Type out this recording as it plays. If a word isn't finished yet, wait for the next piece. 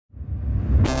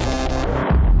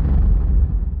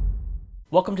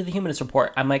Welcome to the Humanist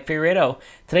Report. I'm Mike Figueredo.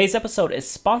 Today's episode is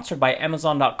sponsored by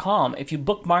Amazon.com. If you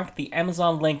bookmark the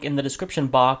Amazon link in the description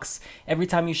box, every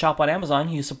time you shop on Amazon,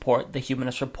 you support the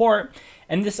Humanist Report.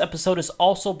 And this episode is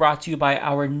also brought to you by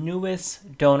our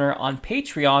newest donor on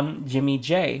Patreon, Jimmy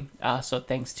J. So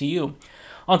thanks to you.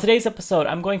 On today's episode,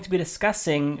 I'm going to be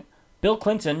discussing Bill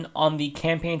Clinton on the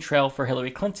campaign trail for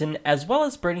Hillary Clinton, as well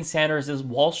as Bernie Sanders'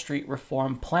 Wall Street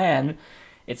reform plan.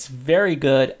 It's very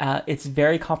good, it's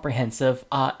very comprehensive,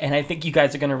 and I think you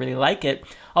guys are going to really like it.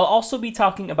 I'll also be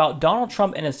talking about Donald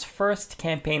Trump and his first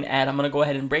campaign ad. I'm going to go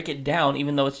ahead and break it down,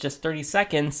 even though it's just 30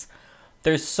 seconds.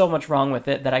 There's so much wrong with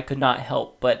it that I could not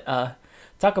help but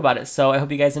talk about it, so I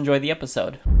hope you guys enjoy the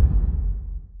episode.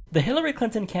 The Hillary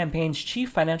Clinton campaign's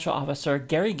chief financial officer,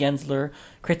 Gary Gensler,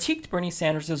 critiqued Bernie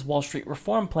Sanders' Wall Street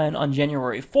reform plan on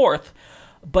January 4th,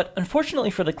 but unfortunately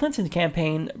for the Clinton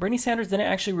campaign, Bernie Sanders didn't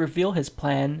actually reveal his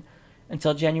plan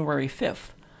until January 5th.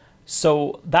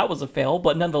 So that was a fail,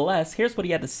 but nonetheless, here's what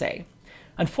he had to say.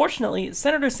 Unfortunately,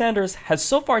 Senator Sanders has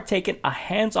so far taken a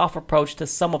hands-off approach to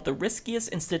some of the riskiest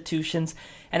institutions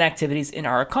and activities in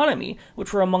our economy,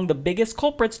 which were among the biggest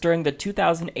culprits during the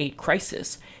 2008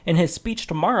 crisis. In his speech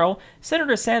tomorrow,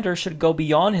 Senator Sanders should go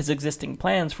beyond his existing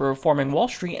plans for reforming Wall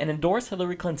Street and endorse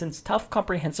Hillary Clinton's tough,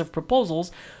 comprehensive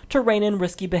proposals to rein in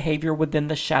risky behavior within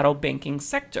the shadow banking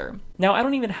sector. Now, I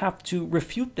don't even have to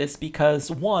refute this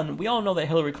because, one, we all know that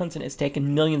Hillary Clinton is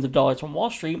taking millions of dollars from Wall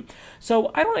Street,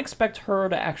 so I don't expect her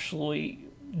to actually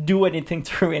do anything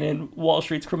to rein in Wall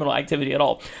Street's criminal activity at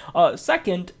all.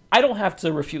 Second, I don't have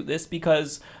to refute this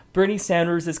because Bernie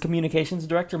Sanders' communications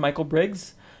director, Michael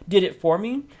Briggs, did it for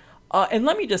me. And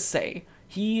let me just say,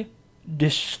 he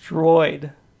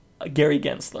destroyed Gary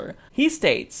Gensler. He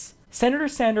states, Senator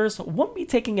Sanders won't be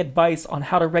taking advice on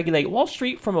how to regulate Wall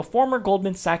Street from a former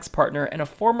Goldman Sachs partner and a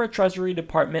former Treasury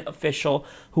Department official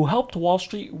who helped Wall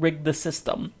Street rig the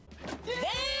system.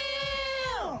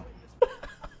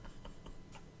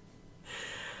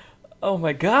 Oh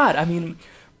my God, I mean,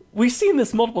 we've seen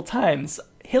this multiple times.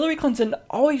 Hillary Clinton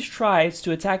always tries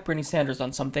to attack Bernie Sanders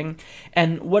on something,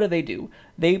 and what do?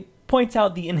 They point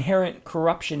out the inherent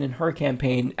corruption in her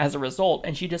campaign as a result,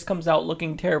 and she just comes out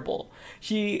looking terrible.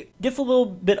 She gets a little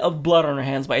bit of blood on her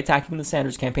hands by attacking the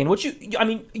Sanders campaign, which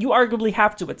you arguably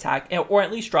have to attack, or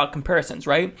at least draw comparisons,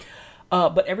 right?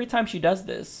 But every time she does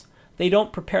this, they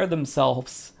don't prepare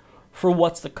themselves for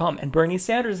what's to come, and Bernie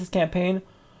Sanders' campaign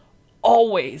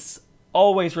always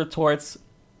retorts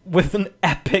with an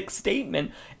epic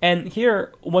statement. And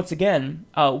here, once again,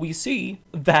 we see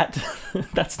that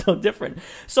that's no different.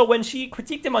 So when she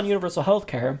critiqued him on universal health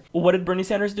care, what did Bernie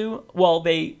Sanders do? Well,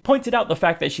 they pointed out the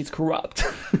fact that she's corrupt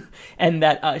and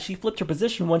that she flipped her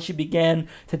position when she began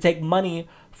to take money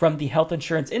from the health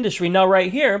insurance industry. Now, right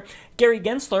here, Gary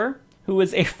Gensler, who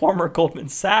is a former Goldman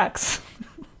Sachs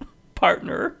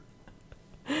partner,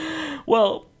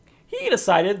 well, he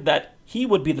decided that he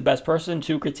would be the best person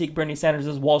to critique Bernie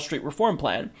Sanders' Wall Street reform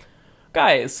plan.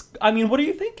 Guys, I mean, what are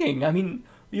you thinking? I mean,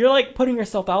 you're like putting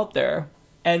yourself out there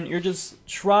and you're just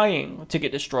trying to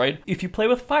get destroyed. If you play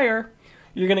with fire,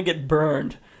 you're going to get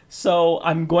burned. So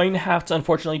I'm going to have to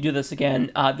unfortunately do this again.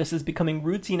 This is becoming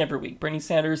routine every week. Bernie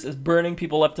Sanders is burning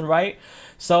people left and right.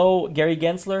 So Gary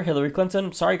Gensler, Hillary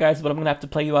Clinton, sorry guys, but I'm going to have to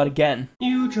play you out again.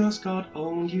 You just got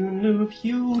owned, you noob.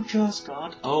 You just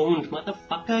got owned,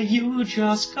 motherfucker. You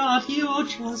just got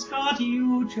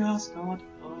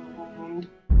owned.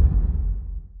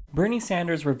 Bernie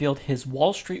Sanders revealed his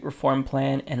Wall Street reform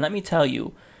plan, and let me tell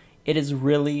you, it is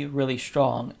really, really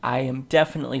strong. I am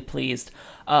definitely pleased.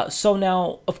 So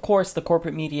now, of course, the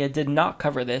corporate media did not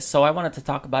cover this, so I wanted to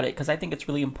talk about it because I think it's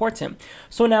really important.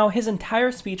 So now, his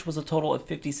entire speech was a total of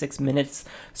 56 minutes,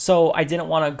 so I didn't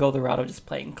want to go the route of just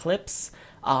playing clips,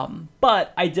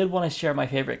 but I did want to share my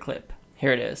favorite clip.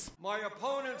 Here it is. My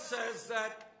opponent says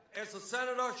that as a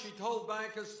senator, she told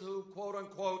bankers to, quote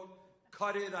unquote,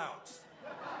 cut it out.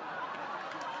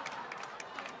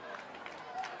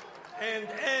 And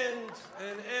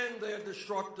end their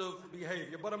destructive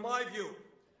behavior. But in my view,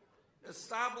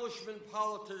 establishment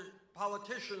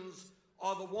politicians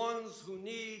are the ones who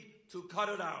need to cut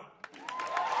it out.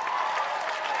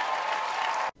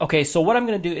 Okay, so what I'm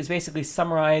going to do is basically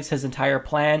summarize his entire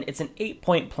plan. It's an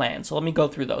 8-point plan, so let me go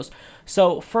through those.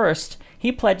 So first,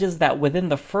 he pledges that within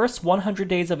the first 100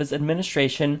 days of his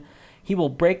administration, he will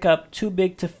break up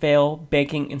too-big-to-fail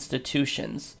banking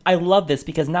institutions. I love this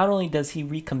because not only does he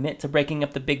recommit to breaking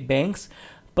up the big banks,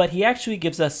 but he actually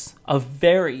gives us a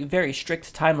very, very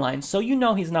strict timeline, so you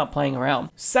know he's not playing around.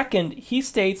 Second, he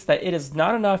states that it is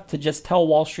not enough to just tell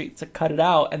Wall Street to cut it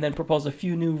out and then propose a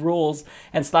few new rules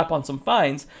and slap on some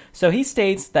fines. So he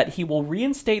states that he will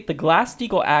reinstate the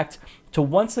Glass-Steagall Act to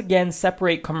once again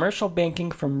separate commercial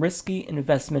banking from risky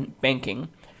investment banking.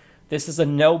 This is a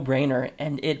no-brainer,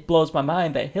 and it blows my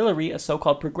mind that Hillary, a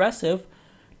so-called progressive,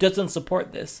 doesn't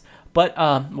support this. But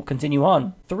we'll continue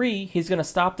on. 3, he's going to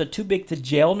stop the too big to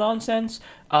jail nonsense.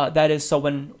 That is, so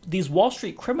when these Wall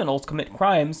Street criminals commit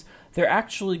crimes, they're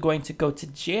actually going to go to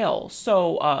jail.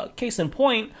 So, case in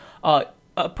point,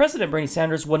 President Bernie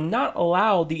Sanders would not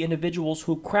allow the individuals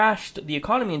who crashed the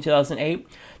economy in 2008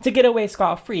 to get away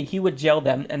scot-free. He would jail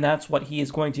them, and that's what he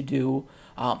is going to do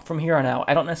from here on out.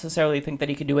 I don't necessarily think that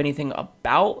he could do anything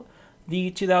about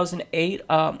the 2008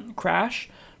 crash,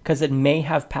 because it may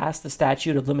have passed the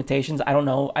statute of limitations. I don't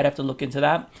know. I'd have to look into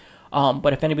that.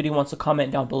 But if anybody wants to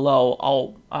comment down below,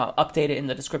 I'll update it in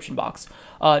the description box.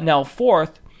 Now,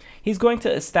 4th, he's going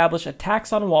to establish a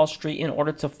tax on Wall Street in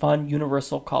order to fund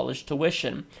universal college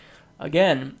tuition.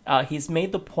 Again, he's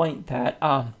made the point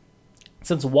that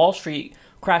since Wall Street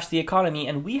crashed the economy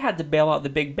and we had to bail out the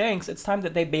big banks, it's time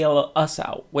that they bail us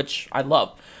out, which I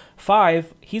love.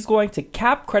 5, he's going to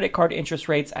cap credit card interest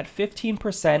rates at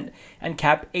 15% and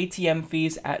cap ATM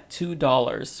fees at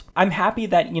 $2. I'm happy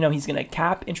that, he's going to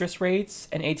cap interest rates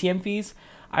and ATM fees.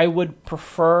 I would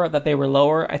prefer that they were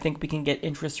lower. I think we can get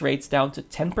interest rates down to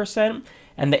 10%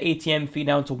 and the ATM fee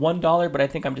down to $1, but I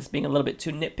think I'm just being a little bit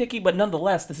too nitpicky, but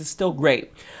nonetheless, this is still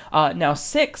great. Now,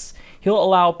 6, he'll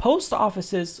allow post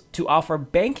offices to offer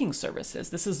banking services.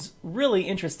 This is really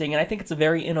interesting, and I think it's a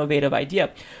very innovative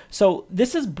idea. So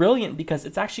this is brilliant because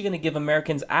it's actually going to give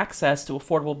Americans access to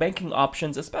affordable banking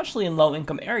options, especially in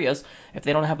low-income areas. If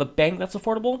they don't have a bank that's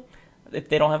affordable, if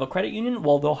they don't have a credit union,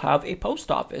 well, they'll have a post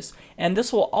office. And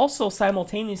this will also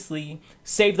simultaneously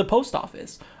save the post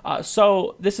office.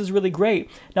 So this is really great.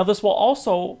 Now, this will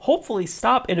also hopefully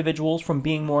stop individuals from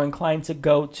being more inclined to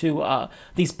go to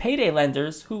these payday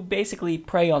lenders who basically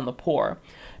prey on the poor.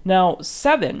 Now,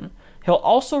 7, he'll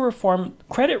also reform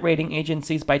credit rating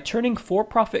agencies by turning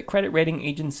for-profit credit rating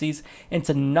agencies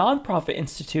into non-profit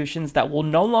institutions that will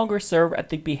no longer serve at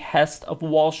the behest of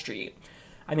Wall Street.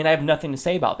 I mean, I have nothing to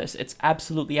say about this. It's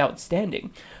absolutely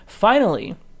outstanding.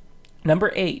 Finally,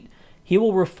 number 8, he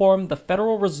will reform the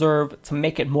Federal Reserve to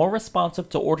make it more responsive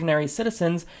to ordinary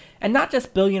citizens and not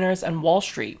just billionaires and Wall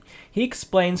Street. He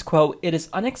explains, quote, "It is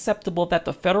unacceptable that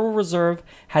the Federal Reserve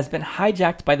has been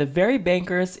hijacked by the very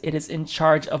bankers it is in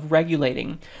charge of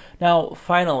regulating." Now,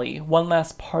 finally, one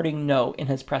last parting note in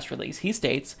his press release. He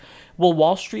states, "Will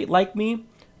Wall Street like me?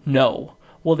 No.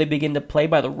 Will they begin to play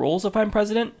by the rules if I'm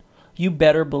president? You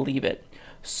better believe it."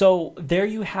 So there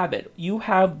you have it. You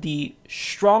have the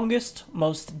strongest,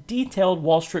 most detailed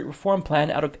Wall Street reform plan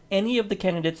out of any of the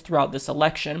candidates throughout this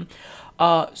election.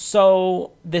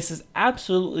 So this is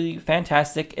absolutely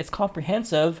fantastic. It's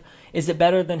comprehensive. Is it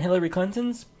better than Hillary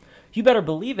Clinton's? You better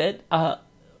believe it.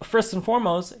 First and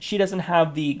foremost, she doesn't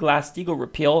have the Glass-Steagall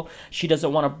repeal. She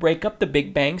doesn't want to break up the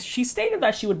big banks. She stated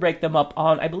that she would break them up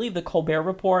on, I believe, the Colbert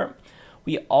Report.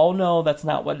 We all know that's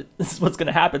not what's going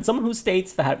to happen. Someone who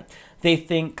states that they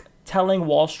think telling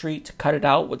Wall Street to cut it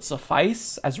out would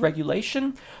suffice as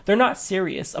regulation, they're not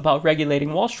serious about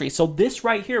regulating Wall Street. So this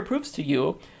right here proves to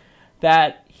you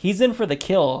that he's in for the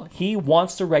kill. He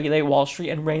wants to regulate Wall Street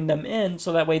and rein them in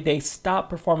so that way they stop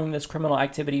performing this criminal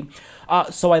activity.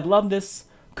 So I love this.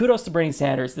 Kudos to Bernie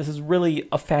Sanders. This is really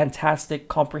a fantastic,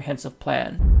 comprehensive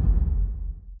plan.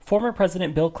 Former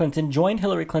President Bill Clinton joined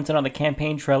Hillary Clinton on the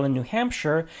campaign trail in New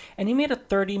Hampshire, and he made a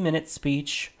 30-minute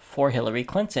speech for Hillary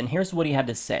Clinton. Here's what he had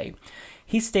to say.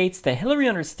 He states that Hillary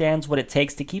understands what it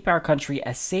takes to keep our country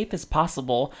as safe as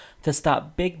possible, to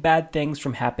stop big bad things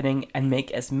from happening, and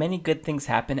make as many good things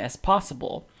happen as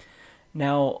possible.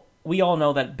 Now, we all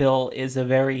know that Bill is a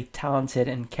very talented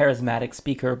and charismatic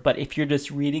speaker, but if you're just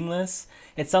reading this,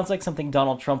 it sounds like something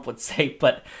Donald Trump would say,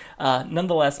 but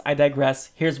nonetheless, I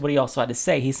digress. Here's what he also had to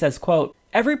say. He says, quote,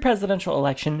 "Every presidential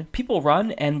election, people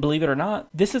run, and believe it or not,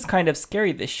 this is kind of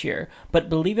scary this year, but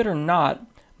believe it or not,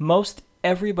 most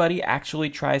everybody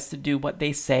actually tries to do what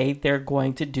they say they're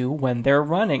going to do when they're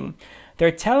running.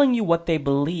 They're telling you what they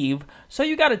believe, so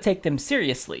you gotta take them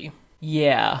seriously."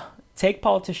 Yeah, take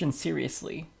politicians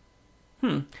seriously.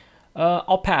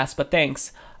 I'll pass, but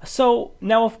thanks. So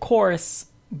now, of course,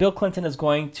 Bill Clinton is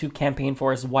going to campaign for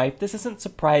his wife. This isn't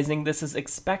surprising. This is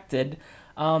expected.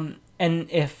 And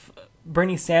if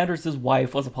Bernie Sanders'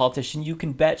 wife was a politician, you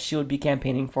can bet she would be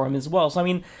campaigning for him as well. So, I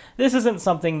mean, this isn't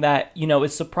something that,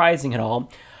 is surprising at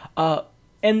all.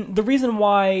 And the reason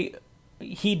why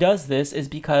he does this is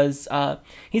because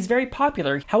he's very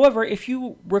popular. However, if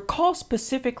you recall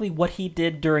specifically what he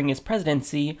did during his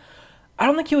presidency, I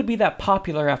don't think he would be that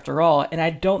popular after all, and I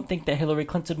don't think that Hillary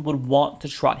Clinton would want to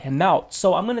trot him out.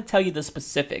 So I'm going to tell you the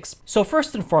specifics. So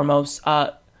first and foremost,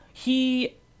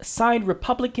 he signed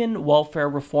Republican welfare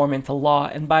reform into law,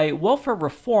 and by welfare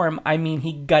reform, I mean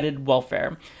he gutted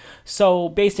welfare. So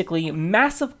basically,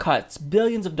 massive cuts,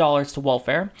 billions of dollars to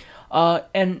welfare,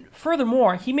 and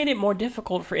furthermore, he made it more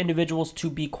difficult for individuals to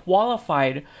be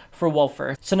qualified for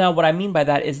welfare. So now what I mean by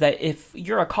that is that if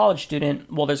you're a college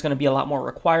student, well, there's going to be a lot more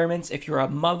requirements. If you're a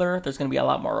mother, there's going to be a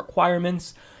lot more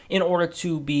requirements in order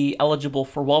to be eligible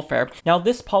for welfare. Now,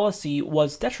 this policy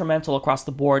was detrimental across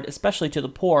the board, especially to the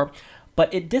poor,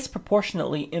 but it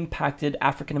disproportionately impacted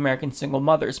African American single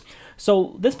mothers.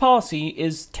 So this policy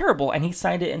is terrible, and he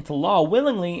signed it into law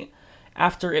willingly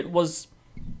after it was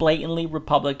blatantly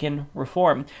Republican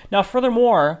reform. Now,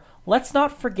 furthermore, let's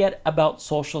not forget about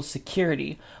Social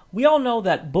Security. We all know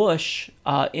that Bush,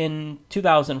 in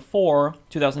 2004,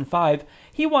 2005,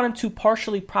 he wanted to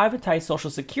partially privatize Social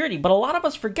Security, but a lot of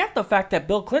us forget the fact that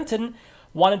Bill Clinton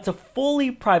wanted to fully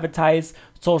privatize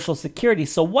Social Security.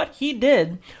 So what he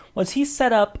did was he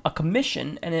set up a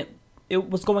commission, and it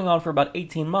was going on for about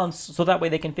 18 months, so that way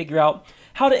they can figure out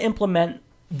how to implement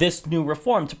this new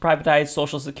reform to privatize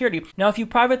Social Security. Now, if you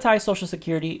privatize Social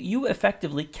Security, you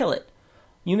effectively kill it.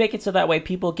 You make it so that way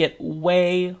people get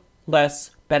way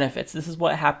less benefits. This is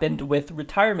what happened with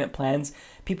retirement plans.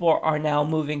 People are now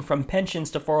moving from pensions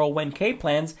to 401k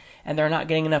plans, and they're not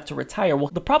getting enough to retire. Well,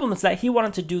 the problem is that he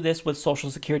wanted to do this with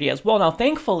Social Security as well. Now,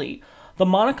 thankfully, the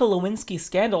Monica Lewinsky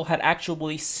scandal had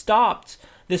actually stopped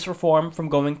this reform from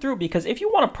going through, because if you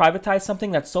want to privatize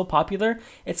something that's so popular,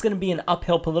 it's going to be an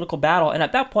uphill political battle, and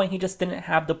at that point he just didn't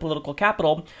have the political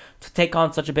capital to take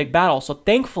on such a big battle. So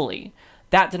thankfully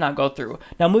that did not go through.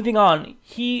 Now, moving on,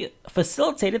 he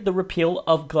facilitated the repeal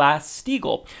of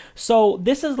Glass-Steagall. So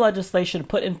this is legislation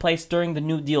put in place during the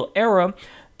New Deal era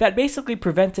that basically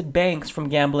prevented banks from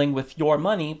gambling with your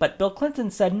money, but Bill Clinton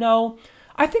said, no,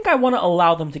 I think I want to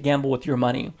allow them to gamble with your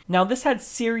money. Now, this had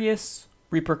serious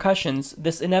repercussions.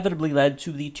 This inevitably led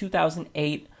to the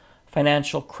 2008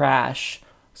 financial crash.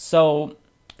 So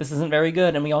this isn't very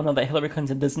good, and we all know that Hillary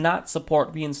Clinton does not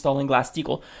support reinstalling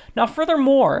Glass-Steagall. Now,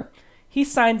 furthermore, he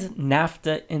signed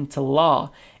NAFTA into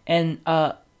law, and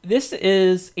this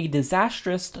is a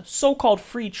disastrous so-called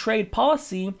free trade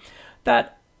policy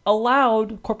that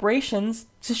allowed corporations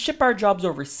to ship our jobs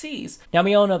overseas. Now,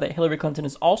 we all know that Hillary Clinton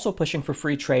is also pushing for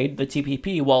free trade, the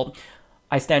TPP. Well,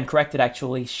 I stand corrected,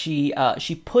 actually. She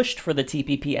pushed for the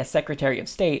TPP as Secretary of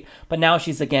State, but now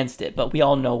she's against it. But we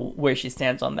all know where she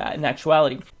stands on that in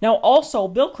actuality. Now, also,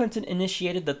 Bill Clinton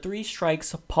initiated the three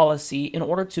strikes policy in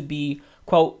order to be,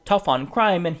 quote, tough on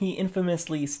crime, and he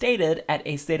infamously stated at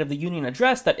a State of the Union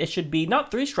address that it should be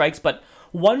not three strikes, but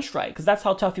one strike, because that's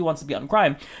how tough he wants to be on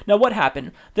crime. Now, what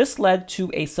happened? This led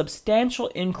to a substantial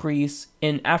increase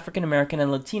in African American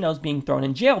and Latinos being thrown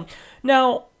in jail.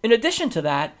 Now, in addition to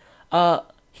that,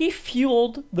 he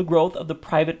fueled the growth of the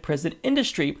private prison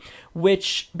industry,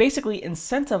 which basically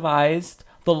incentivized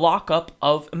the lockup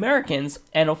of Americans.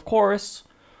 And of course,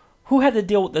 who had to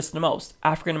deal with this the most?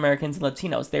 African Americans and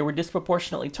Latinos. They were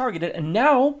disproportionately targeted, and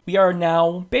now we are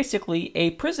basically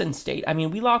a prison state. I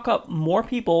mean, we lock up more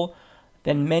people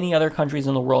than many other countries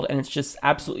in the world, and it's just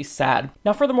absolutely sad.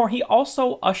 Now, furthermore, he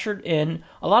also ushered in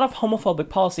a lot of homophobic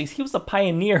policies. He was a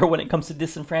pioneer when it comes to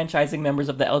disenfranchising members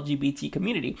of the LGBT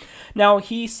community. Now,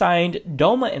 he signed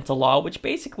DOMA into law, which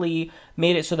basically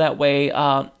made it so that way,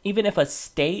 even if a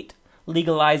state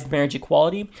legalized marriage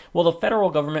equality, well, the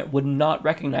federal government would not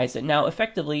recognize it. Now,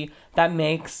 effectively, that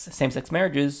makes same-sex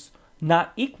marriages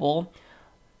not equal,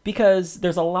 because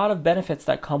there's a lot of benefits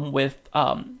that come with,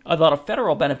 a lot of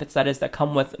federal benefits, that is, that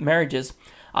come with marriages.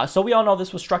 So we all know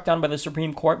this was struck down by the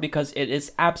Supreme Court because it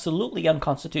is absolutely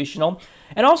unconstitutional.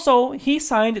 And also, he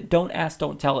signed Don't Ask,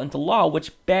 Don't Tell into law,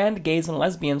 which banned gays and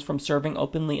lesbians from serving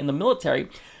openly in the military.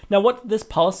 Now, what did this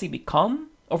policy become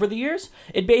over the years?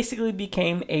 It basically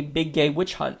became a big gay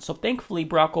witch hunt. So thankfully,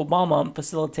 Barack Obama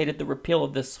facilitated the repeal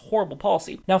of this horrible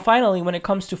policy. Now, finally, when it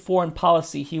comes to foreign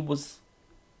policy, he was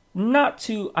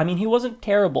he wasn't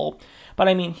terrible, but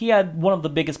he had one of the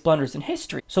biggest blunders in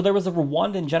history. So there was a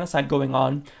Rwandan genocide going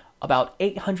on. About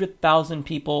 800,000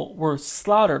 people were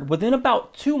slaughtered within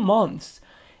about 2 months,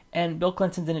 and Bill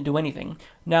Clinton didn't do anything.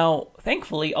 Now,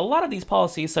 thankfully, a lot of these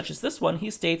policies, such as this one, he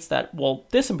states that, well,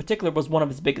 this in particular was one of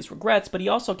his biggest regrets, but he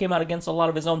also came out against a lot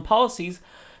of his own policies,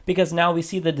 because now we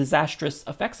see the disastrous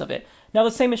effects of it. Now,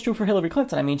 the same is true for Hillary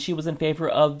Clinton. She was in favor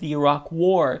of the Iraq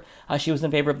War. She was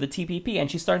in favor of the TPP, and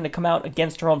she's starting to come out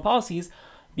against her own policies.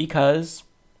 because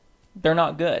they're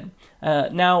not good.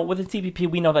 Now, with the TPP,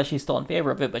 we know that she's still in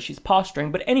favor of it, but she's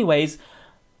posturing. But anyways,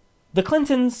 the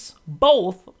Clintons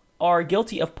both are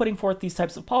guilty of putting forth these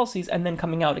types of policies and then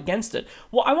coming out against it.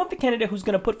 Well, I want the candidate who's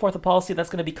going to put forth a policy that's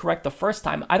going to be correct the first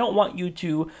time. I don't want you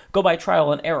to go by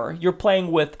trial and error. You're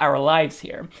playing with our lives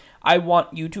here. I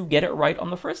want you to get it right on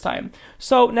the first time.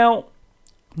 So now,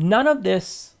 none of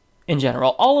this, in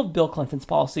general, all of Bill Clinton's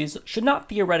policies should not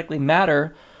theoretically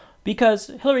matter because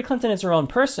Hillary Clinton is her own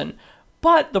person.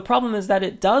 But the problem is that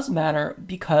it does matter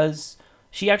because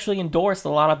she actually endorsed a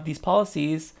lot of these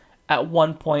policies at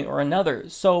one point or another.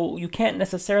 So you can't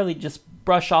necessarily just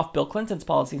brush off Bill Clinton's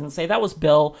policies and say, that was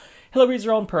Bill, Hillary's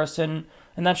her own person,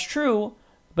 and that's true.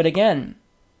 But again,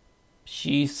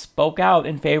 she spoke out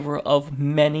in favor of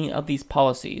many of these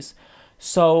policies.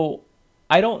 So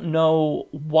I don't know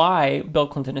why Bill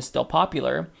Clinton is still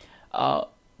popular,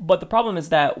 but the problem is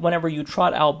that whenever you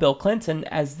trot out Bill Clinton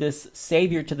as this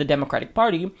savior to the Democratic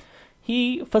Party,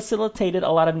 he facilitated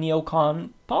a lot of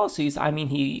neocon policies. I mean,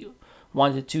 he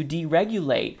wanted to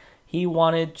deregulate. He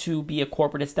wanted to be a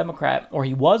corporatist Democrat, or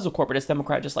he was a corporatist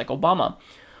Democrat just like Obama.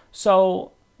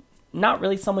 So not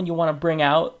really someone you want to bring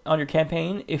out on your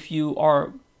campaign if you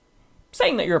are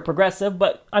saying that you're a progressive,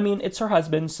 but I mean, it's her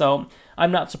husband, so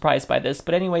I'm not surprised by this.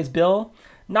 But anyways, Bill,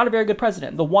 not a very good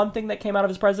president. The one thing that came out of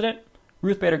his president,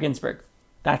 Ruth Bader Ginsburg.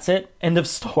 That's it. End of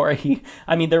story.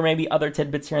 I mean, there may be other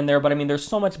tidbits here and there, but I mean, there's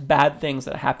so much bad things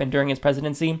that happened during his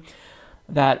presidency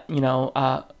that,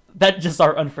 that just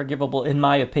are unforgivable, in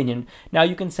my opinion. Now,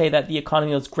 you can say that the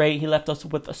economy was great. He left us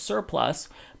with a surplus.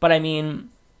 But, I mean,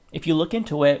 if you look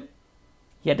into it,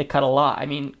 he had to cut a lot. I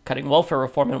mean, cutting welfare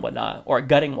reform and whatnot, or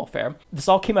gutting welfare. This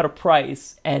all came at a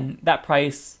price, and that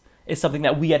price is something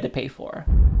that we had to pay for.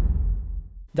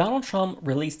 Donald Trump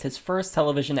released his first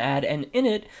television ad, and in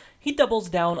it, he doubles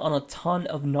down on a ton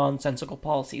of nonsensical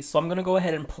policies. So I'm going to go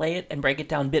ahead and play it and break it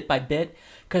down bit by bit,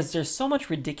 because there's so much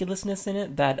ridiculousness in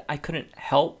it that I couldn't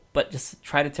help but just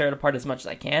try to tear it apart as much as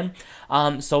I can.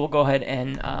 So we'll go ahead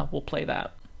and we'll play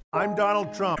that. I'm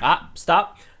Donald Trump.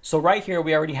 Stop. So right here,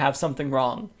 we already have something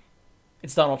wrong.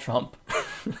 It's Donald Trump.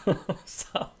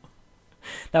 So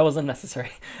that was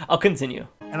unnecessary. I'll continue.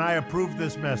 And I approve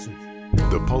this message.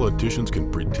 The politicians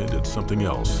can pretend it's something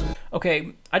else.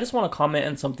 Okay, I just want to comment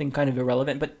on something kind of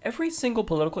irrelevant, but every single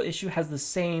political issue has the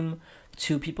same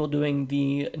two people doing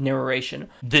the narration.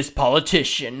 This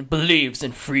politician believes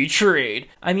in free trade.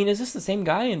 I mean, is this the same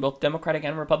guy in both Democratic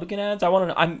and Republican ads? I want to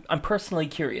know. I'm personally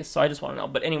curious, so I just want to know.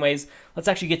 But anyways, let's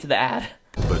actually get to the ad.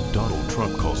 But Donald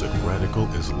Trump calls it radical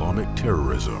Islamic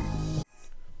terrorism.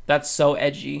 That's so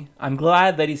edgy. I'm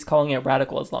glad that he's calling it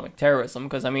radical Islamic terrorism,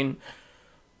 because, I mean,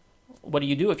 what do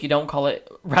you do if you don't call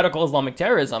it radical Islamic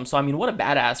terrorism? So, I mean, what a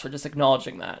badass for just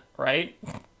acknowledging that, right?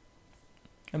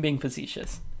 I'm being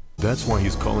facetious. That's why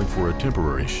he's calling for a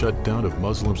temporary shutdown of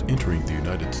Muslims entering the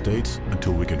United States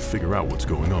until we can figure out what's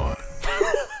going on.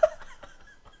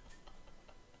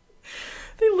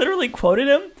 They literally quoted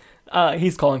him.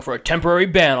 He's calling for a temporary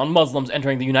ban on Muslims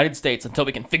entering the United States until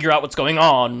we can figure out what's going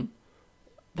on.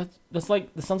 This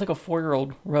sounds like a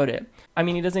 4-year-old wrote it. I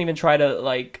mean, he doesn't even try to,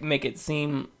 like, make it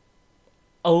seem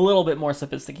a little bit more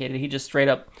sophisticated. He just straight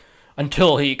up,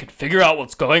 until he could figure out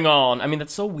what's going on. I mean,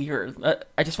 that's so weird.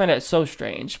 I just find that so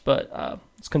strange, but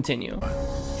let's continue.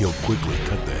 He'll quickly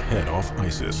cut the head off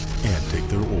ISIS and take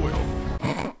their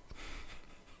oil.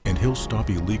 And he'll stop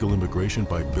illegal immigration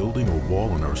by building a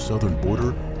wall on our southern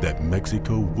border that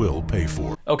Mexico will pay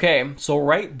for. Okay, so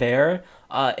right there,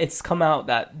 it's come out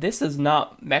that this is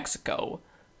not Mexico.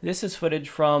 This is footage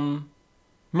from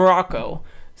Morocco.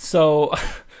 So,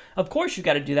 of course you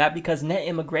got to do that because net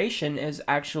immigration is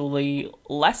actually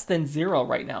less than zero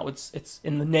right now. It's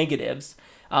in the negatives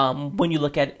when you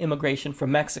look at immigration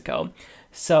from Mexico.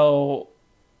 So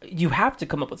you have to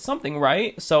come up with something,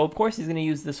 right? So, of course, he's going to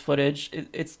use this footage.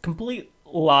 It's complete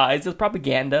lies. It's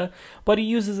propaganda. But he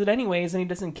uses it anyways, and he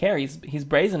doesn't care. He's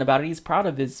brazen about it. He's proud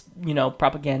of his,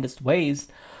 propagandist ways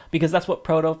because that's what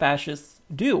proto-fascists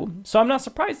do. So I'm not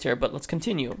surprised here, but let's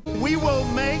continue. We will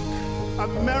make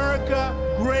America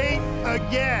great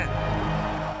again.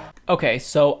 Okay,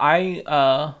 so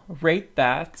I rate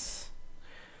that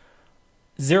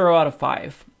 0 out of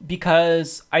 5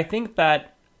 because I think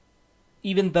that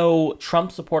even though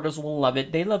Trump supporters will love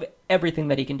it, they love everything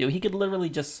that he can do. He could literally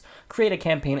just create a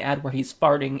campaign ad where he's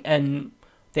farting and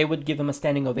they would give him a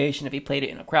standing ovation if he played it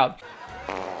in a crowd.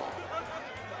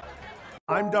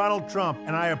 I'm Donald Trump,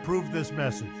 and I approve this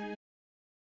message.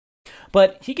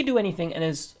 But he can do anything, and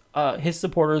his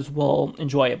supporters will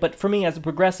enjoy it. But for me, as a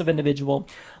progressive individual,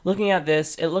 looking at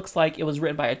this, it looks like it was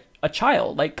written by a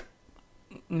child, like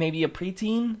maybe a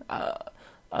preteen.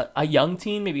 a young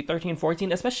teen, maybe 13,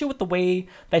 14, especially with the way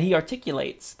that he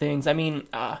articulates things. I mean,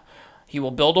 he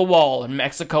will build a wall and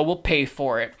Mexico will pay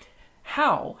for it.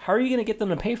 How? How are you going to get them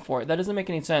to pay for it? That doesn't make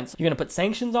any sense. You're going to put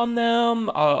sanctions on them?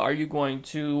 Are you going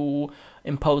to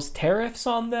impose tariffs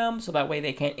on them so that way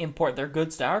they can't import their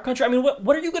goods to our country? I mean,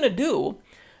 what are you going to do?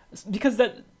 Because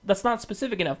that's not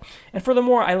specific enough. And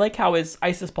furthermore, I like how his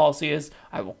ISIS policy is,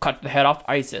 I will cut the head off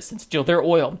ISIS and steal their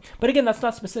oil. But again, that's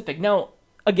not specific. Now,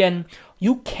 again,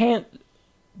 you can't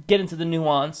get into the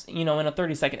nuance, in a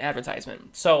 30-second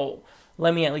advertisement. So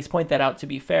let me at least point that out to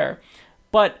be fair.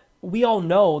 But we all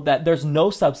know that there's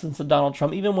no substance to Donald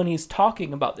Trump, even when he's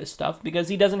talking about this stuff, because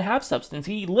he doesn't have substance.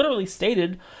 He literally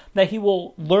stated that he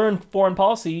will learn foreign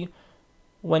policy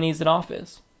when he's in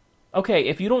office. Okay,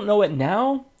 if you don't know it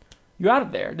now, you're out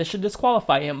of there. This should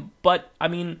disqualify him. But, I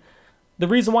mean, the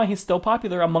reason why he's still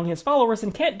popular among his followers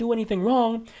and can't do anything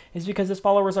wrong is because his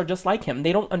followers are just like him.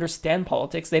 They don't understand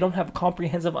politics. They don't have a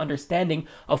comprehensive understanding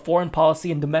of foreign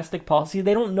policy and domestic policy.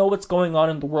 They don't know what's going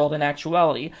on in the world in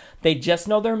actuality. They just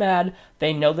know they're mad.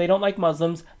 They know they don't like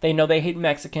Muslims. They know they hate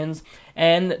Mexicans.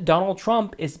 And Donald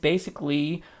Trump is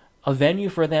basically a venue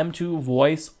for them to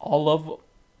voice all of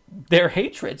their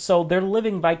hatred. So they're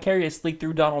living vicariously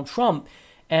through Donald Trump.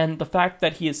 And the fact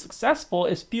that he is successful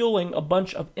is fueling a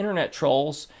bunch of internet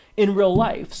trolls in real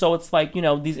life. So it's like,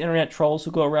 these internet trolls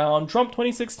who go around Trump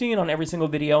 2016 on every single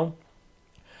video.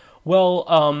 Well,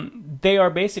 they are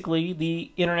basically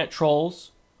the internet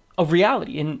trolls of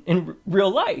reality in real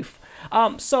life.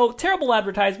 So terrible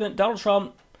advertisement. Donald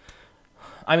Trump,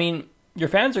 I mean, your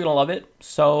fans are going to love it.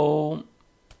 So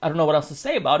I don't know what else to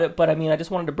say about it. But I mean, I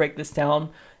just wanted to break this down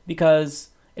because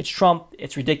it's Trump.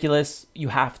 It's ridiculous. You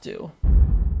have to.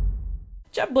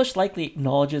 Jeb Bush likely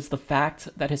acknowledges the fact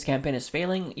that his campaign is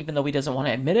failing, even though he doesn't want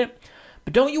to admit it.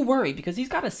 But don't you worry, because he's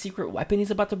got a secret weapon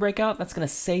he's about to break out that's going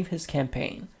to save his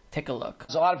campaign. Take a look.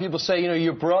 A lot of people say,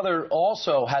 your brother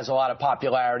also has a lot of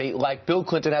popularity, like Bill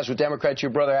Clinton has with Democrats,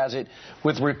 your brother has it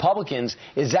with Republicans.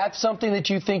 Is that something that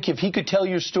you think, if he could tell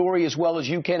your story as well as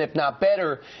you can, if not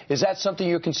better, is that something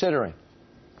you're considering?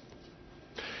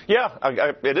 Yeah,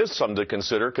 it is something to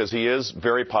consider because he is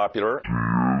very popular.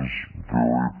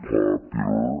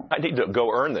 I need to go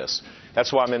earn this.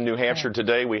 That's why I'm in New Hampshire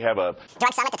today. We have a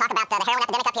joint summit to talk about the heroin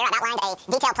epidemic up here. I've outlined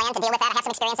a detailed plan to deal with that. I have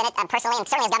some experience in it personally, and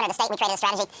certainly as governor of the state, we created a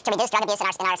strategy to reduce drug abuse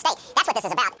in our state. That's what this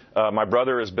is about. My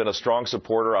brother has been a strong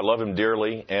supporter. I love him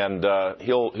dearly, and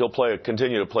he'll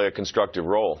continue to play a constructive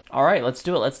role. All right, let's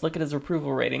do it. Let's look at his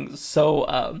approval ratings.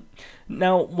 So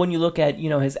now, when you look at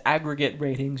his aggregate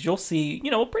ratings, you'll see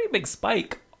a pretty big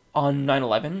spike on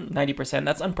 9/11, 90%.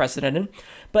 That's unprecedented.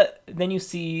 But then you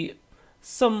see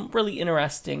some really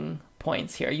interesting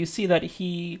points here. You see that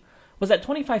he was at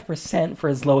 25% for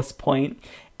his lowest point,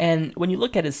 and when you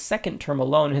look at his second term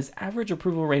alone, his average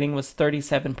approval rating was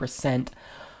 37%.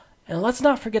 And let's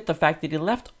not forget the fact that he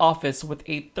left office with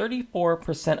a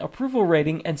 34% approval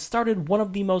rating and started one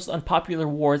of the most unpopular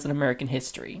wars in American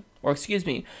history. Or excuse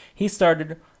me, he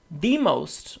started the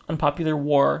most unpopular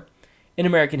war in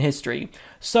American history.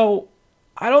 So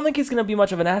I don't think he's going to be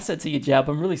much of an asset to you, Jeb.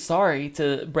 I'm really sorry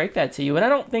to break that to you. And I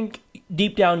don't think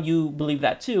deep down you believe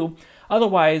that too.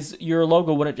 Otherwise, your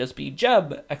logo wouldn't just be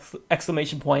Jeb,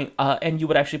 exclamation point, and you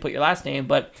would actually put your last name.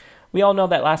 But we all know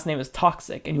that last name is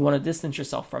toxic and you want to distance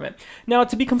yourself from it. Now,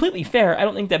 to be completely fair, I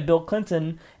don't think that Bill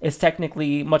Clinton is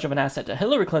technically much of an asset to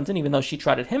Hillary Clinton, even though she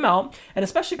trotted him out. And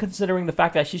especially considering the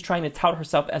fact that she's trying to tout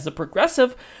herself as a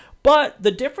progressive. But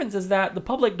the difference is that the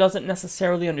public doesn't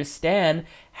necessarily understand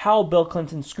how Bill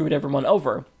Clinton screwed everyone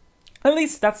over. At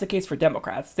least that's the case for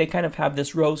Democrats. They kind of have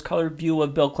this rose-colored view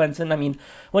of Bill Clinton. I mean,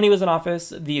 when he was in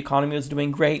office, the economy was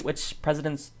doing great, which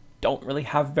presidents don't really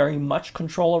have very much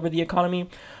control over the economy.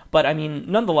 But I mean,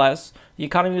 nonetheless, the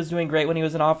economy was doing great when he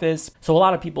was in office. So a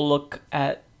lot of people look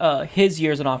at his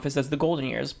years in office as the golden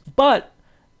years. But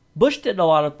Bush did a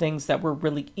lot of things that were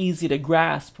really easy to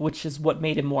grasp, which is what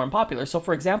made him more unpopular. So,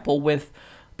 for example, with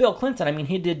Bill Clinton, I mean,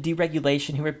 he did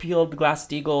deregulation, he repealed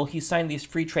Glass-Steagall, he signed these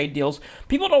free trade deals.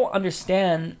 People don't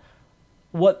understand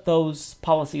what those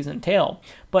policies entail.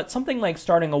 But something like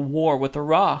starting a war with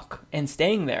Iraq and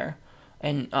staying there,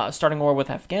 and starting a war with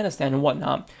Afghanistan and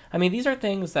whatnot, I mean, these are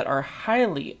things that are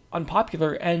highly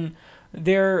unpopular and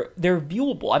they're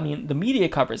viewable. I mean, the media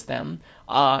covers them,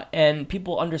 and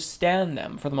people understand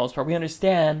them for the most part. We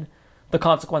understand the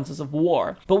consequences of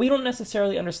war, but we don't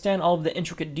necessarily understand all of the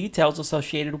intricate details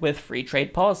associated with free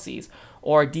trade policies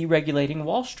or deregulating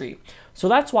Wall Street. So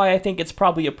that's why I think it's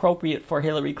probably appropriate for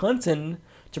Hillary Clinton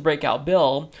to break out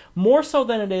Bill, more so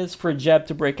than it is for Jeb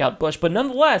to break out Bush. But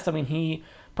nonetheless, I mean, he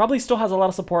probably still has a lot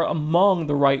of support among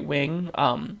the right wing.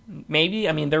 Maybe,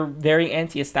 I mean, they're very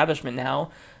anti-establishment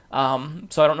now,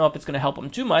 so I don't know if it's going to help him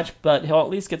too much, but he'll at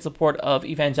least get support of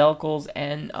evangelicals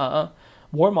and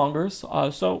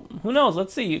warmongers. So who knows?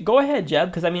 Let's see. Go ahead, Jeb,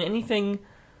 because I mean, anything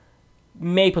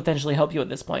may potentially help you at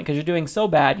this point, because you're doing so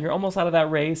bad. You're almost out of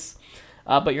that race,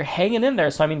 but you're hanging in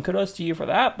there. So I mean, kudos to you for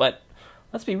that. But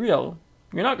let's be real,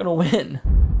 you're not going to win.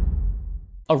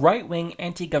 A right-wing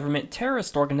anti-government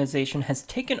terrorist organization has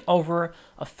taken over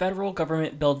a federal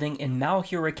government building in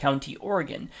Malheur County,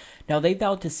 Oregon. Now, they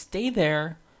vowed to stay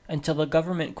there until the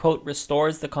government, quote,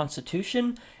 restores the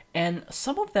Constitution, and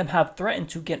some of them have threatened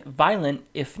to get violent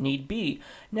if need be.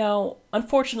 Now,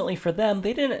 unfortunately for them,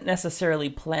 they didn't necessarily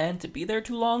plan to be there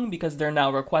too long, because they're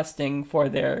now requesting for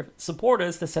their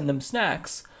supporters to send them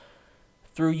snacks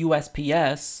through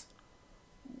USPS,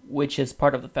 which is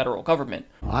part of the federal government.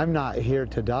 I'm not here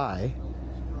to die.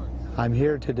 I'm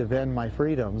here to defend my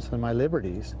freedoms and my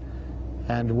liberties.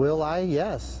 And will I?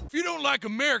 Yes. If you don't like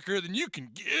America, then you can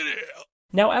get out.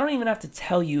 Now, I don't even have to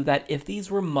tell you that if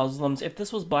these were Muslims, if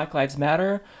this was Black Lives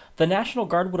Matter, the National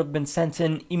Guard would have been sent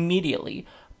in immediately.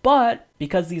 But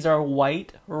because these are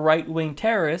white, right-wing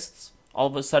terrorists, all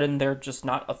of a sudden they're just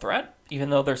not a threat,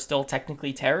 even though they're still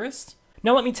technically terrorists.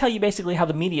 Now let me tell you basically how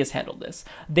the media's handled this.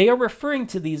 They are referring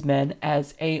to these men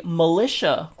as a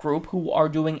militia group who are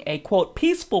doing a, quote,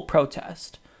 peaceful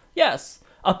protest. Yes,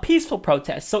 a peaceful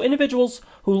protest. So individuals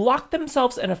who lock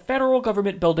themselves in a federal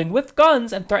government building with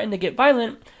guns and threaten to get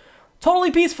violent, totally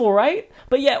peaceful, right?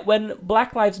 But yet when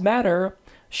Black Lives Matter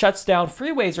shuts down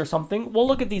freeways or something, well,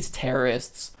 look at these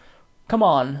terrorists. Come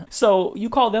on. So you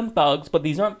call them thugs, but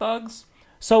these aren't thugs?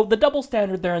 So the double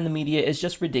standard there in the media is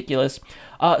just ridiculous.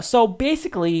 So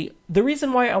basically, the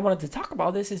reason why I wanted to talk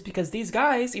about this is because these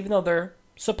guys, even though they're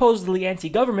supposedly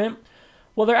anti-government,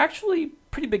 well, they're actually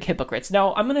pretty big hypocrites.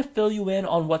 Now, I'm going to fill you in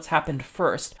on what's happened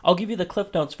first. I'll give you the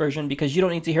Cliff Notes version because you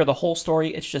don't need to hear the whole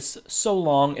story. It's just so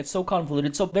long. It's so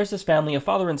convoluted. So there's this family, a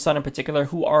father and son in particular,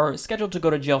 who are scheduled to go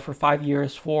to jail for 5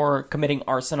 years for committing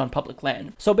arson on public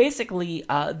land. So basically,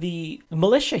 the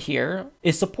militia here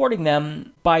is supporting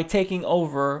them by taking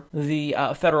over the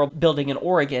federal building in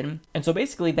Oregon. And so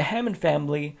basically, the Hammond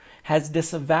family has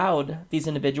disavowed these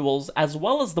individuals, as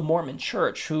well as the Mormon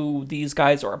church, who these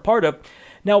guys are a part of.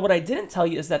 Now, what I didn't tell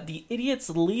you is that the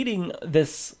idiots leading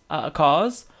this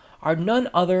cause are none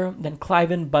other than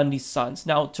Cliven Bundy's sons.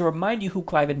 Now, to remind you who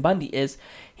Cliven Bundy is,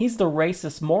 he's the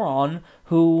racist moron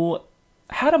who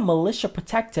had a militia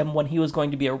protect him when he was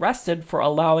going to be arrested for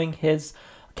allowing his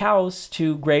cows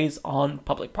to graze on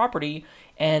public property,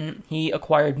 and he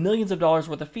acquired millions of dollars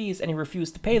worth of fees, and he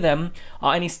refused to pay them,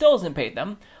 and he still hasn't paid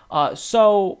them.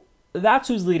 So that's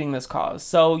who's leading this cause.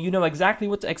 So you know exactly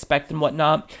what to expect and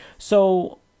whatnot.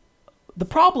 So the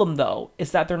problem, though,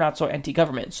 is that they're not so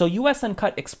anti-government. So US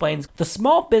Uncut explains, the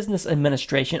Small Business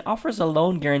Administration offers a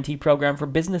loan guarantee program for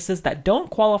businesses that don't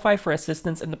qualify for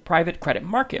assistance in the private credit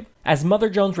market. As Mother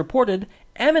Jones reported,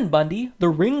 Ammon Bundy, the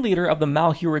ringleader of the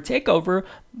Malheur takeover,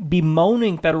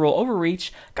 bemoaning federal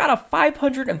overreach, got a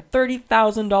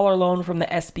 $530,000 loan from the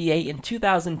SBA in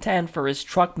 2010 for his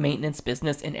truck maintenance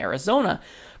business in Arizona,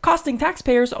 costing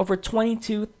taxpayers over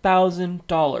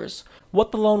 $22,000.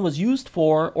 What the loan was used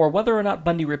for, or whether or not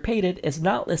Bundy repaid it, is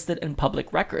not listed in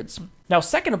public records. Now,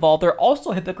 second of all, they're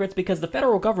also hypocrites because the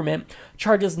federal government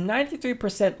charges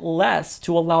 93% less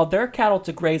to allow their cattle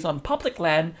to graze on public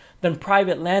land than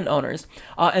private landowners.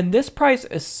 And this price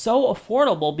is so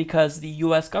affordable because the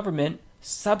U.S. government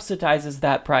subsidizes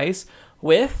that price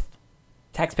with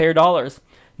taxpayer dollars.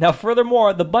 Now,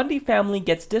 furthermore, the Bundy family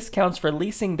gets discounts for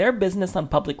leasing their business on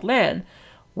public land,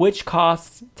 which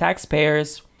costs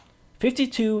taxpayers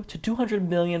 $52 to $200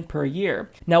 million per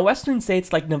year. Now, western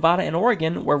states like Nevada and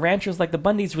Oregon, where ranchers like the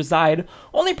Bundys reside,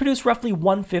 only produce roughly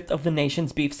 1/5 of the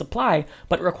nation's beef supply,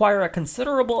 but require a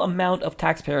considerable amount of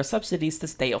taxpayer subsidies to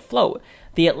stay afloat.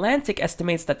 The Atlantic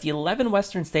estimates that the 11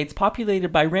 western states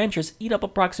populated by ranchers eat up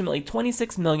approximately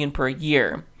 $26 million per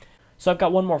year. So I've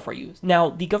got one more for you. Now,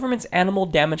 the government's animal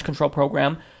damage control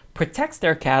program protects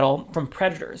their cattle from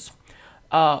predators,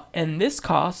 and this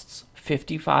costs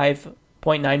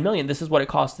 $55.9 million. This is what it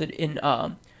costed in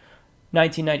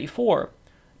 1994.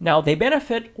 Now, they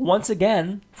benefit, once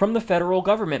again, from the federal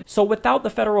government. So without the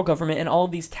federal government and all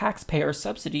of these taxpayer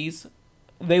subsidies,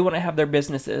 they wouldn't have their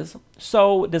businesses.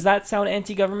 So does that sound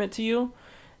anti-government to you?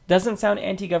 Doesn't sound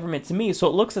anti-government to me. So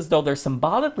it looks as though they're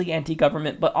symbolically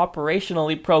anti-government, but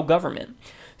operationally pro-government.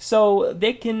 So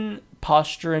they can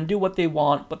posture and do what they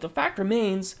want, but the fact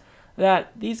remains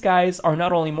that these guys are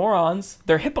not only morons,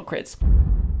 they're hypocrites.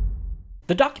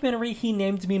 The documentary He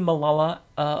Named Me Malala,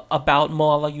 about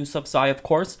Malala Yousafzai, of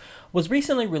course, was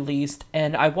recently released,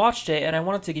 and I watched it, and I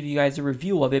wanted to give you guys a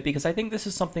review of it because I think this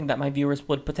is something that my viewers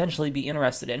would potentially be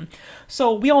interested in.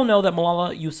 So we all know that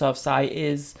Malala Yousafzai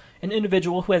is an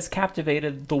individual who has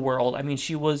captivated the world. I mean,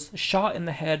 she was shot in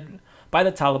the head by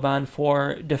the Taliban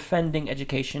for defending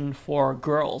education for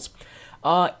girls,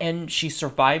 and she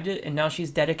survived it, and now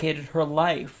she's dedicated her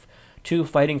life to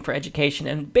fighting for education.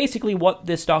 And basically what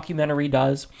this documentary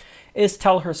does is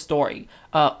tell her story.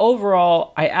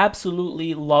 Overall, I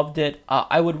absolutely loved it.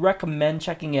 I would recommend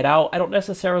checking it out. I don't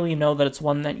necessarily know that it's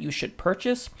one that you should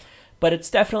purchase, but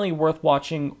it's definitely worth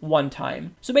watching one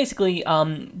time. So basically,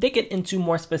 they get into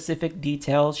more specific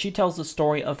details. She tells the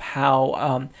story of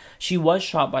how she was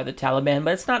shot by the Taliban,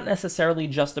 but it's not necessarily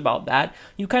just about that.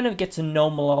 You kind of get to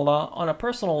know Malala on a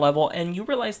personal level, and you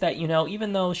realize that, you know,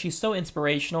 even though she's so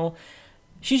inspirational,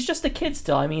 she's just a kid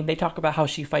still. I mean, they talk about how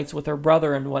she fights with her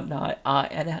brother and whatnot,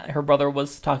 and her brother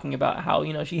was talking about how,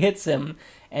 you know, she hits him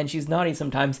and she's naughty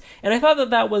sometimes. And I thought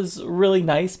that that was really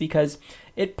nice because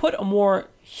it put a more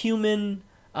human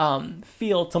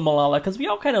feel to Malala, because we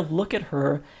all kind of look at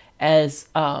her as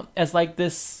like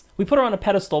this. We put her on a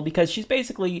pedestal because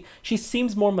she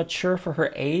seems more mature for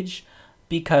her age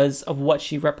because of what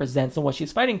she represents and what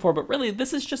she's fighting for, but really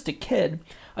this is just a kid.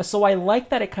 So I like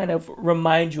that it kind of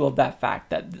reminds you of that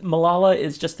fact that Malala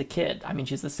is just a kid. I mean,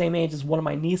 she's the same age as one of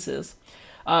my nieces.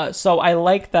 So I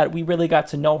like that we really got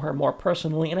to know her more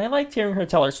personally, and I liked hearing her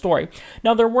tell her story.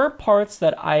 Now, there were parts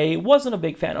that I wasn't a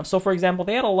big fan of. So, for example,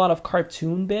 they had a lot of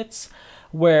cartoon bits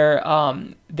where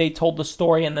they told the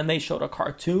story and then they showed a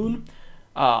cartoon.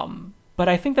 But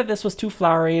I think that this was too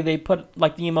flowery. They put,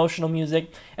 like, the emotional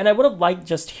music, and I would have liked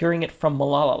just hearing it from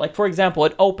Malala. Like, for example,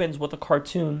 it opens with a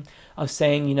cartoon of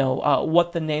saying, you know,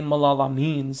 what the name Malala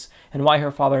means and why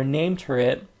her father named her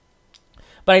it.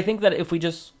 But I think that if we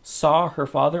just saw her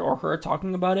father or her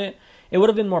talking about it, it would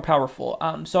have been more powerful.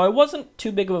 So I wasn't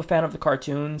too big of a fan of the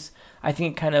cartoons. I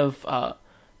think it kind of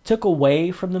took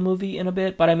away from the movie in a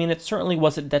bit, but I mean, it certainly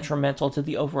wasn't detrimental to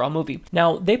the overall movie.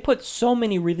 Now, they put so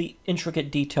many really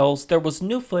intricate details. There was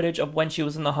new footage of when she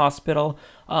was in the hospital.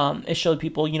 It showed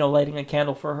people, you know, lighting a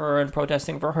candle for her and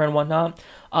protesting for her and whatnot.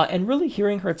 And really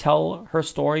hearing her tell her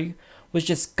story was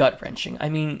just gut-wrenching. I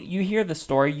mean, you hear the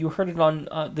story, you heard it on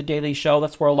The Daily Show,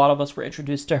 that's where a lot of us were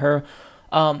introduced to her,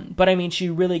 but I mean, she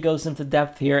really goes into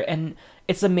depth here, and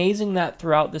it's amazing that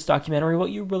throughout this documentary,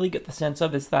 what you really get the sense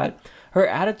of is that her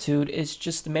attitude is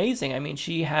just amazing. I mean,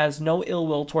 she has no ill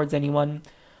will towards anyone.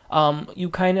 You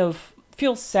kind of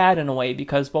feel sad in a way,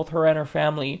 because both her and her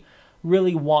family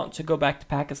really want to go back to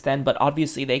Pakistan, but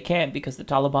obviously they can't because the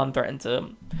Taliban threatened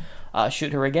to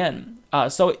shoot her again.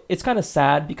 So it's kind of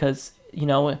sad because, you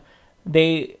know,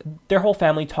 their whole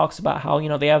family talks about how, you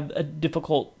know, they have a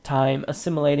difficult time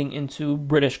assimilating into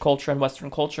British culture and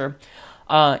Western culture.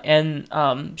 And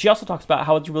she also talks about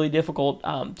how it's really difficult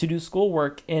to do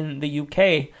schoolwork in the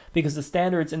UK because the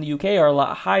standards in the UK are a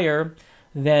lot higher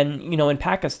than, you know, in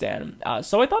Pakistan.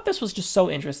 So I thought this was just so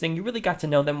interesting. You really got to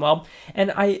know them well.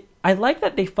 And I like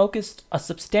that they focused a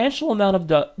substantial amount of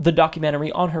the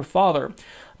documentary on her father,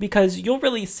 because you'll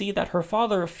really see that her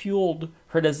father fueled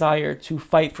her desire to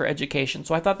fight for education.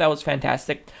 So I thought that was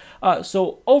fantastic.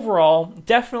 So overall,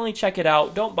 definitely check it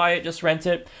out. Don't buy it, just rent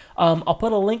it. I'll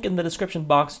put a link in the description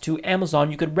box to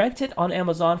Amazon. You could rent it on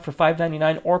Amazon for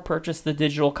 $5.99 or purchase the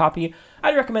digital copy.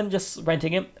 I'd recommend just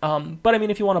renting it. But I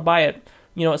mean, if you want to buy it,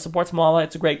 you know, it supports Malala.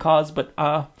 It's a great cause. But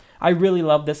I really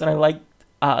love this, and I like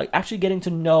actually getting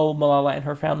to know Malala and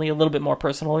her family a little bit more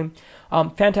personally.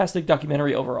 Fantastic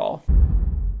documentary overall.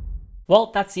 Well,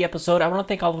 that's the episode. I want to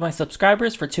thank all of my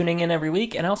subscribers for tuning in every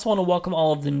week, and I also want to welcome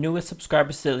all of the newest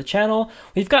subscribers to the channel.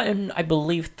 We've gotten, I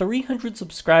believe, 300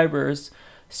 subscribers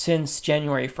since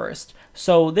January 1st.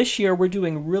 So this year, we're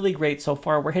doing really great so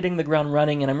far. We're hitting the ground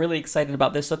running, and I'm really excited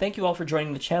about this. So thank you all for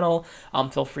joining the channel.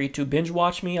 Feel free to binge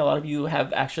watch me. A lot of you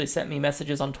have actually sent me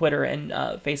messages on Twitter and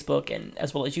Facebook, and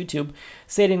as well as YouTube,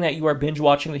 stating that you are binge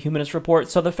watching The Humanist Report.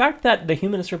 So the fact that The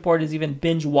Humanist Report is even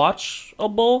binge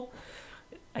watchable,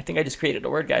 I think I just created a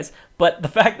word, guys. But the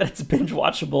fact that it's binge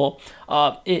watchable,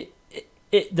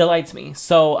 it delights me.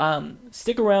 So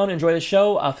stick around, enjoy the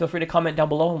show. Feel free to comment down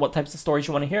below on what types of stories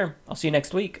you want to hear. I'll see you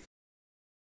next week.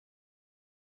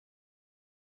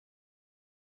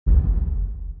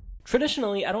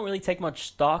 Traditionally, I don't really take much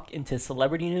stock into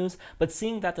celebrity news, but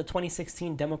seeing that the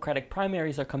 2016 Democratic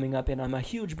primaries are coming up and I'm a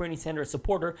huge Bernie Sanders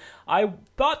supporter, I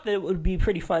thought that it would be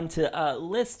pretty fun to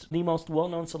list the most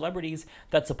well-known celebrities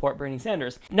that support Bernie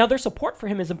Sanders. Now, their support for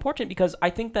him is important because I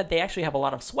think that they actually have a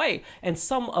lot of sway, and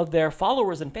some of their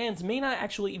followers and fans may not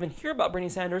actually even hear about Bernie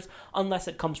Sanders unless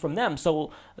it comes from them,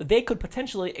 so they could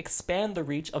potentially expand the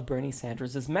reach of Bernie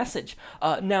Sanders' message.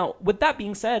 Now, with that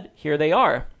being said, here they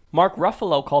are. Mark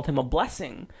Ruffalo called him a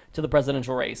blessing to the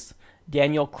presidential race.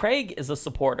 Daniel Craig is a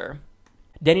supporter.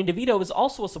 Danny DeVito is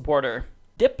also a supporter.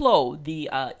 Diplo, the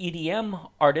EDM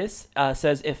artist,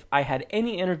 says, if I had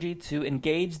any energy to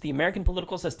engage the American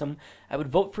political system, I would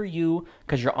vote for you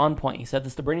because you're on point. He said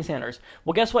this to Bernie Sanders.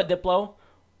 Well, guess what, Diplo?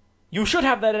 You should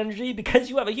have that energy because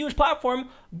you have a huge platform.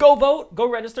 Go vote. Go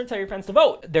register. Tell your friends to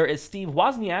vote. There is Steve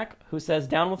Wozniak, who says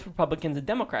down with Republicans and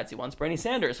Democrats. He wants Bernie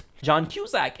Sanders. John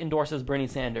Cusack endorses Bernie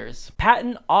Sanders.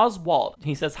 Patton Oswalt,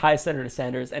 he says hi, Senator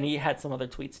Sanders, and he had some other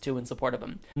tweets too in support of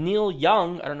him. Neil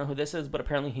Young, I don't know who this is, but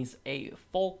apparently he's a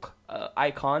folk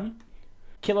icon.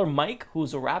 Killer Mike,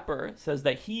 who's a rapper, says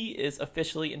that he is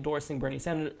officially endorsing Bernie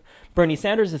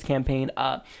Sanders' campaign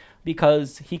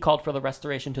because he called for the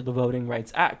restoration to the Voting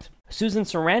Rights Act. Susan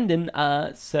Sarandon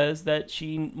says that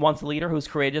she wants a leader who's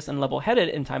courageous and level-headed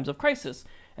in times of crisis,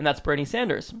 and that's Bernie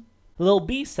Sanders. Lil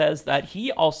B says that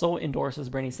he also endorses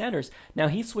Bernie Sanders. Now,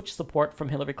 he switched support from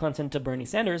Hillary Clinton to Bernie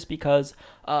Sanders because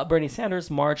Bernie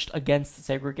Sanders marched against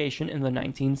segregation in the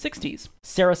 1960s.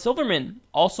 Sarah Silverman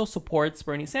also supports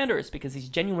Bernie Sanders because he's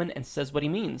genuine and says what he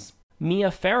means.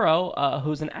 Mia Farrow,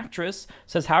 who's an actress,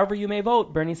 says, however you may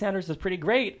vote, Bernie Sanders is pretty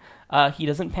great. He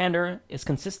doesn't pander, is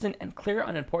consistent and clear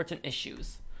on important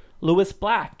issues. Louis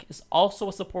Black is also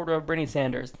a supporter of Bernie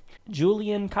Sanders.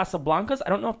 Julian Casablancas, I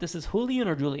don't know if this is Julian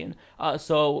or Julian,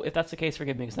 so if that's the case,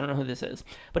 forgive me because I don't know who this is.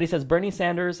 But he says Bernie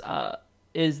Sanders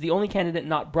is the only candidate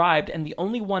not bribed and the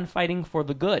only one fighting for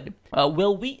the good.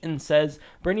 Will Wheaton says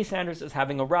Bernie Sanders is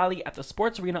having a rally at the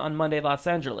sports arena on Monday, Los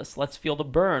Angeles. Let's feel the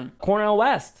burn. Cornel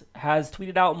West has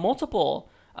tweeted out multiple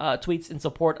tweets in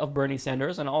support of Bernie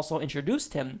Sanders and also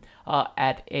introduced him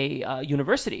at a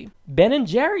university. Ben &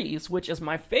 Jerry's, which is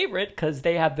my favorite because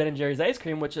they have Ben & Jerry's ice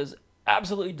cream, which is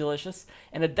absolutely delicious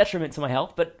and a detriment to my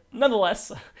health, but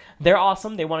nonetheless, they're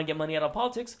awesome. They want to get money out of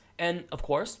politics, and of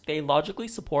course, they logically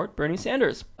support Bernie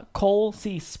Sanders. Cole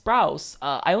C. Sprouse,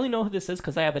 I only know who this is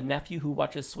because I have a nephew who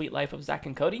watches Sweet Life of Zach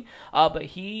and Cody, but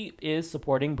he is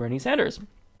supporting Bernie Sanders.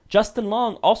 Justin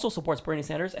Long also supports Bernie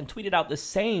Sanders and tweeted out the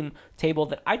same table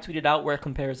that I tweeted out where it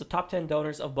compares the top 10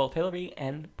 donors of both Hillary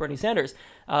and Bernie Sanders.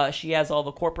 She has all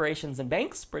the corporations and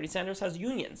banks. Bernie Sanders has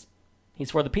unions.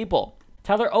 He's for the people.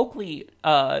 Tyler Oakley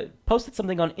posted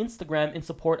something on Instagram in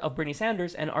support of Bernie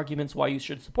Sanders and arguments why you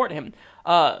should support him.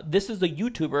 This is a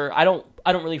YouTuber. I don't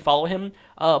really follow him,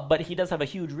 but he does have a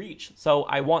huge reach. So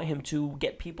I want him to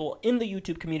get people in the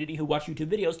YouTube community who watch YouTube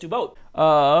videos to vote.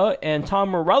 And Tom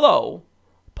Morello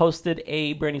posted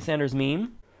a Bernie Sanders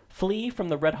meme. Flea from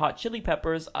the Red Hot Chili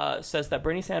Peppers says that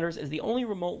Bernie Sanders is the only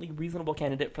remotely reasonable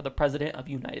candidate for the President of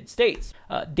the United States.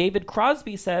 David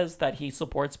Crosby says that he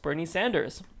supports Bernie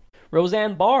Sanders.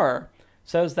 Roseanne Barr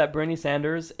says that Bernie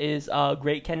Sanders is a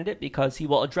great candidate because he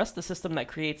will address the system that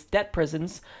creates debt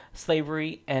prisons,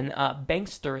 slavery, and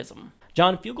banksterism.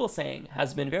 John Fugelsang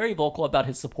has been very vocal about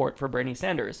his support for Bernie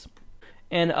Sanders.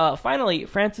 And finally,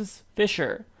 Frances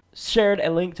Fisher shared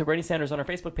a link to Bernie Sanders on her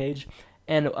Facebook page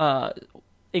and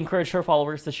encouraged her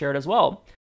followers to share it as well.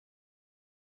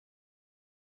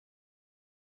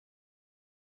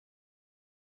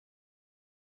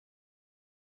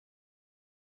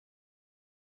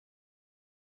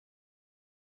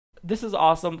 This is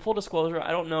awesome. Full disclosure,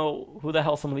 I don't know who the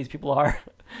hell some of these people are,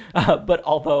 but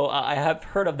although I have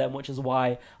heard of them, which is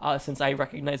why, since I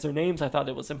recognize their names, I thought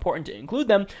it was important to include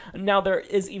them. Now, there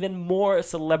is even more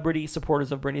celebrity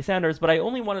supporters of Bernie Sanders, but I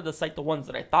only wanted to cite the ones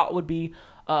that I thought would be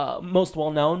most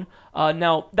well-known.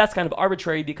 Now, that's kind of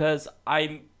arbitrary because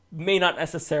I may not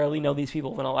necessarily know these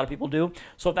people when a lot of people do.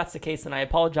 So if that's the case, then I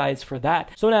apologize for that.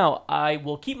 So now I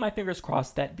will keep my fingers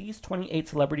crossed that these 28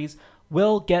 celebrities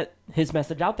will get his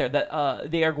message out there, that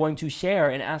they are going to share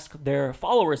and ask their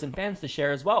followers and fans to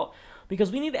share as well.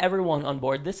 Because we need everyone on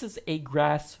board. This is a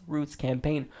grassroots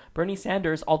campaign. Bernie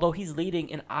Sanders, although he's leading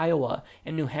in Iowa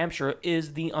and New Hampshire,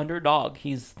 is the underdog.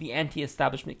 He's the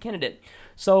anti-establishment candidate.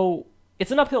 So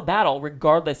it's an uphill battle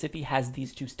regardless if he has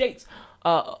these two states.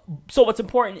 So what's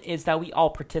important is that we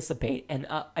all participate. And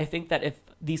I think that if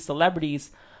these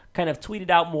celebrities kind of tweeted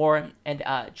out more and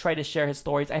try to share his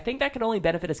stories, I think that could only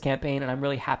benefit his campaign, and I'm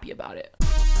really happy about it.